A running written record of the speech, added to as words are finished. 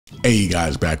Hey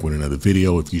guys, back with another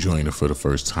video. If you're joining for the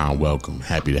first time, welcome.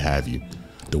 Happy to have you.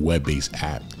 The web-based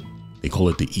app, they call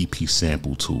it the EP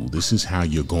sample tool. This is how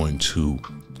you're going to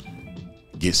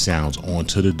get sounds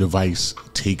onto the device,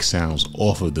 take sounds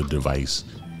off of the device.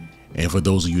 And for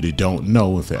those of you that don't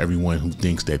know, and for everyone who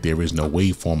thinks that there is no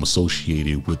waveform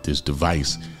associated with this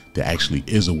device, there actually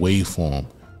is a waveform,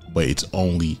 but it's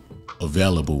only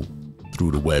available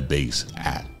through the web-based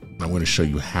app. And I'm going to show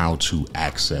you how to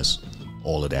access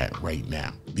all of that right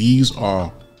now. These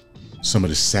are some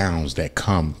of the sounds that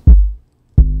come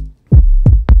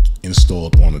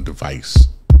installed on a device.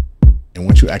 And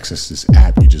once you access this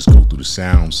app, you just go through the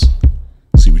sounds,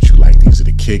 see what you like. These are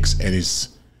the kicks, and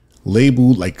it's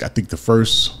labeled like, I think the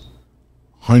first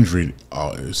 100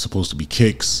 is supposed to be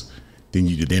kicks. Then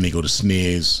they go to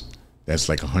snares. That's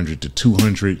like 100 to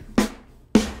 200.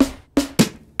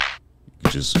 You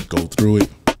just go through it.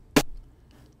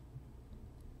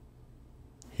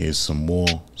 Here's some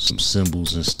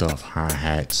cymbals and stuff,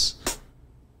 hi-hats,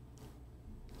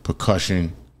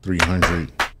 percussion,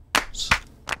 300,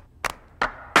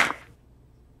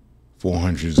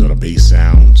 400s are the bass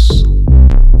sounds,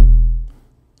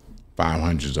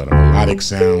 500s are the melodic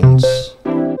sounds,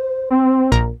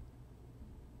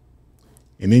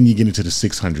 and then you get into the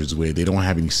 600s where they don't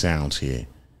have any sounds here.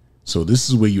 So this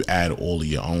is where you add all of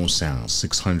your own sounds,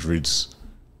 600s,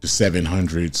 the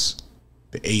 700s,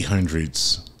 the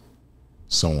 800s,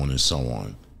 so on and so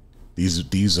on. These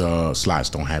slots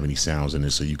don't have any sounds in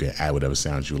it, so you can add whatever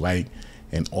sounds you like.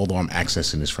 And although I'm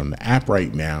accessing this from the app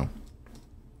right now,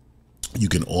 you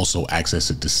can also access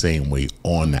it the same way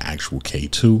on the actual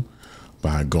K2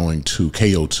 by going to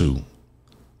KO2,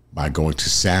 by going to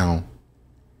sound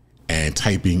and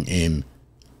typing in,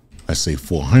 let's say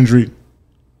 400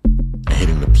 and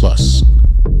hitting the plus.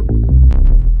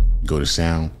 Go to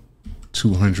sound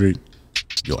 200.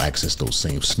 You'll access those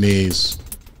same snares.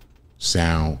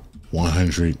 Sound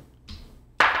 100.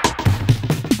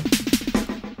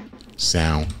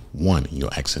 Sound 1.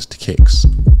 You'll access the kicks.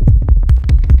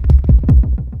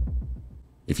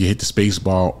 If you hit the space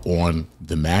bar on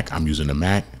the Mac, I'm using the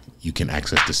Mac, you can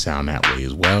access the sound that way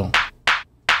as well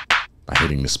by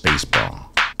hitting the space bar.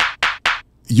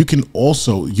 You can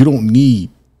also, you don't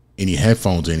need any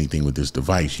headphones or anything with this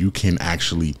device. You can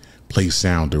actually play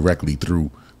sound directly through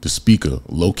the speaker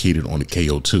located on the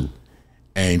KO2.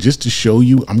 And just to show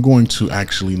you, I'm going to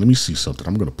actually, let me see something.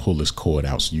 I'm going to pull this cord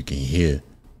out so you can hear.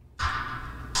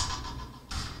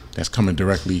 That's coming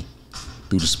directly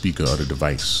through the speaker of the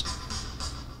device.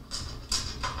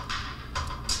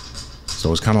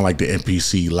 So it's kind of like the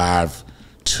MPC Live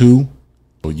 2.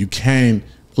 So you can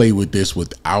play with this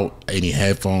without any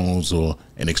headphones or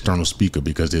an external speaker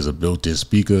because there's a built-in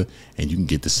speaker and you can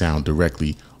get the sound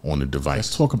directly on the device.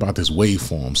 Let's talk about this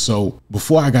waveform. So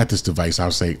before I got this device, I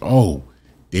was saying, oh,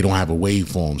 they don't have a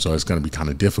waveform, so it's going to be kind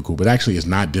of difficult. But actually, it's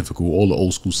not difficult. All the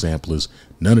old school samplers,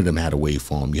 none of them had a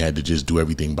waveform. You had to just do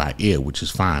everything by ear, which is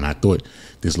fine. I thought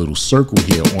this little circle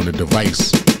here on the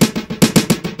device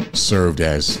served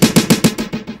as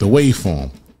the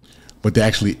waveform. But there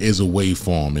actually is a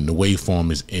waveform, and the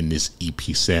waveform is in this EP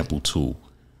sample tool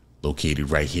located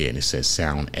right here, and it says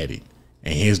sound edit.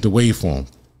 And here's the waveform.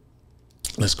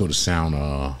 Let's go to sound,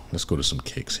 let's go to some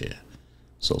kicks here.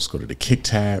 So let's go to the kick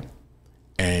tab,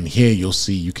 and here you'll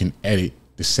see you can edit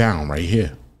the sound right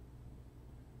here.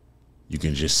 You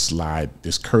can just slide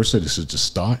this cursor. This is the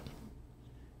start,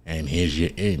 and here's your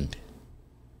end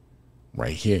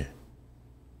right here.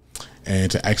 And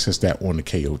to access that on the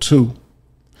KO2,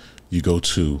 you go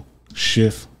to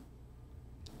Shift,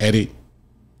 Edit,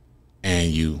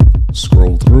 and you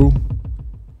scroll through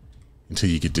until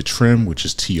you get to trim, which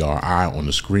is TRI on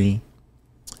the screen.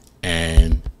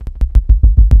 And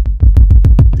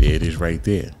there it is right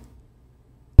there.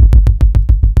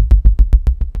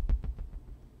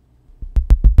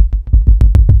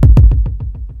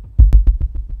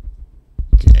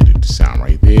 You can edit the sound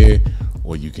right there,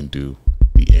 or you can do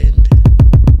the end.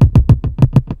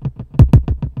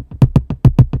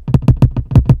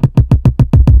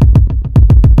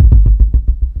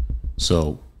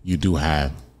 So you do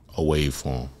have a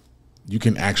waveform. You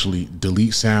can actually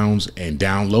delete sounds and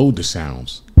download the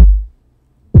sounds.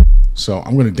 So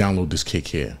I'm going to download this kick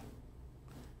here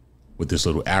with this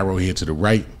little arrow here to the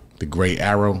right, the gray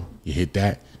arrow. You hit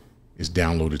that, it's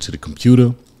downloaded to the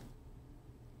computer.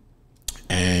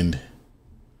 And I'm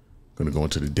going to go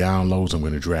into the downloads. I'm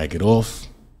going to drag it off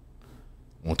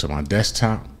onto my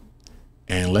desktop.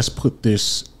 And let's put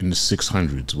this in the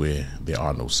 600s where there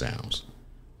are no sounds.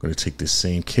 I'm going to take this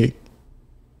same kick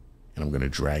and I'm going to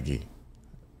drag it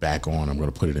back on. I'm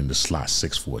going to put it in the slot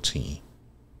 614.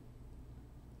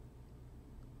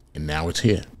 now it's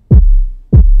here.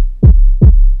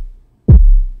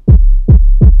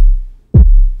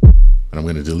 And I'm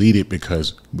going to delete it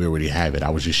because we already have it. I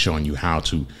was just showing you how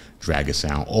to drag a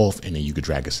sound off, and then you could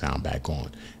drag a sound back on.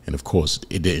 And of course,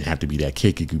 it didn't have to be that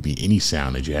kick. It could be any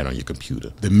sound that you had on your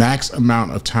computer. The max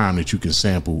amount of time that you can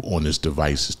sample on this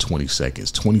device is 20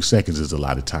 seconds. 20 seconds is a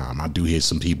lot of time. I do hear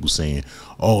some people saying,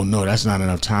 oh no, that's not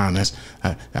enough time. That's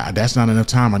not enough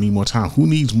time. I need more time. Who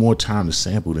needs more time to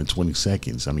sample than 20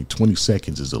 seconds? I mean, 20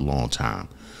 seconds is a long time.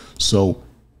 So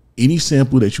any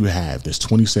sample that you have that's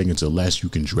 20 seconds or less, you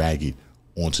can drag it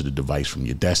onto the device from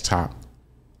your desktop,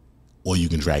 or you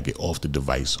can drag it off the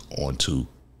device onto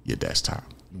your desktop.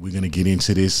 We're going to get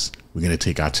into this. We're going to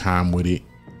take our time with it.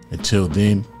 Until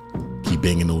then, keep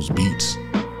banging those beats,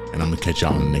 and I'm going to catch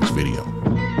y'all in the next video.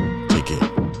 Take care.